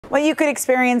Well, you could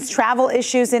experience travel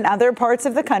issues in other parts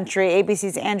of the country.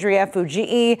 ABC's Andrea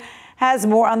Fujii has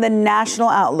more on the national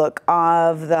outlook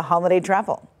of the holiday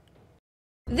travel.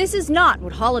 This is not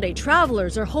what holiday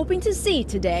travelers are hoping to see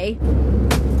today.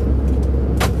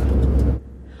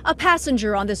 A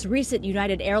passenger on this recent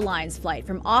United Airlines flight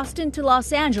from Austin to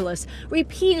Los Angeles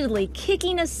repeatedly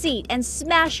kicking a seat and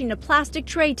smashing a plastic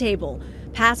tray table.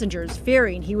 Passengers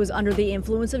fearing he was under the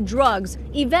influence of drugs,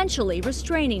 eventually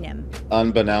restraining him.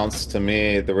 Unbeknownst to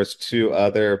me, there was 2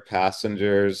 other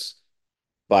passengers,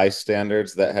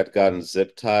 bystanders, that had gotten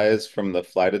zip ties from the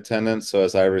flight attendant. So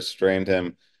as I restrained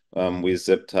him, we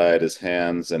zip tied his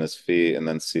hands and his feet and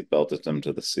then seat belted him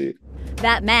to the seat.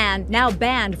 That man now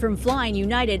banned from flying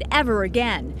United ever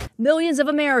again. Millions of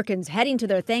Americans heading to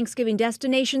their Thanksgiving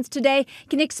destinations today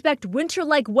can expect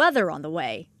winter-like weather on the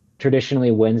way. Traditionally,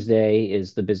 Wednesday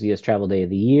is the busiest travel day of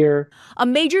the year. A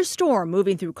major storm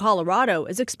moving through Colorado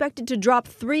is expected to drop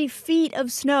 3 feet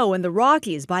of snow in the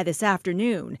Rockies by this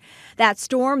afternoon. That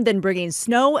storm then bringing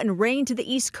snow and rain to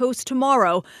the East Coast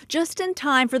tomorrow, just in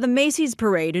time for the Macy's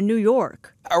parade in New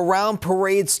York. Around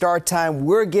parade start time,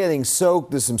 we're getting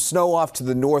soaked. There's some snow off to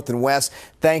the north and west.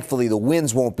 Thankfully, the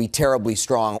winds won't be terribly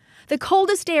strong. The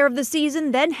coldest air of the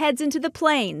season then heads into the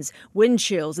plains. Wind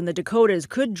chills in the Dakotas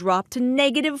could drop to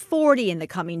 -40 in the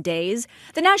coming days.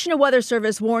 The National Weather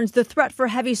Service warns the threat for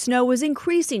heavy snow is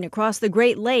increasing across the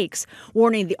Great Lakes,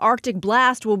 warning the Arctic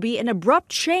blast will be an abrupt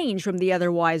change from the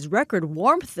otherwise record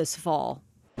warmth this fall.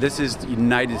 This is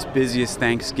United's busiest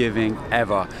Thanksgiving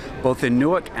ever, both in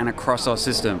Newark and across our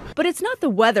system. But it's not the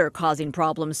weather causing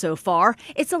problems so far,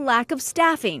 it's a lack of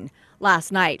staffing.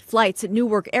 Last night, flights at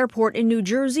Newark Airport in New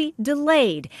Jersey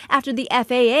delayed after the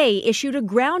FAA issued a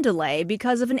ground delay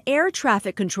because of an air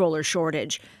traffic controller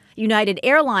shortage. United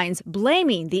Airlines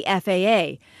blaming the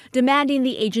FAA, demanding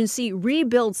the agency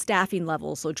rebuild staffing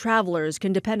levels so travelers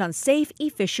can depend on safe,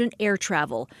 efficient air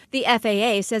travel. The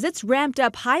FAA says it's ramped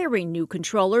up hiring new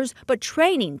controllers, but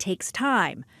training takes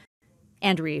time.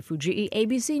 Andrea Fujii,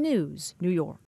 ABC News, New York.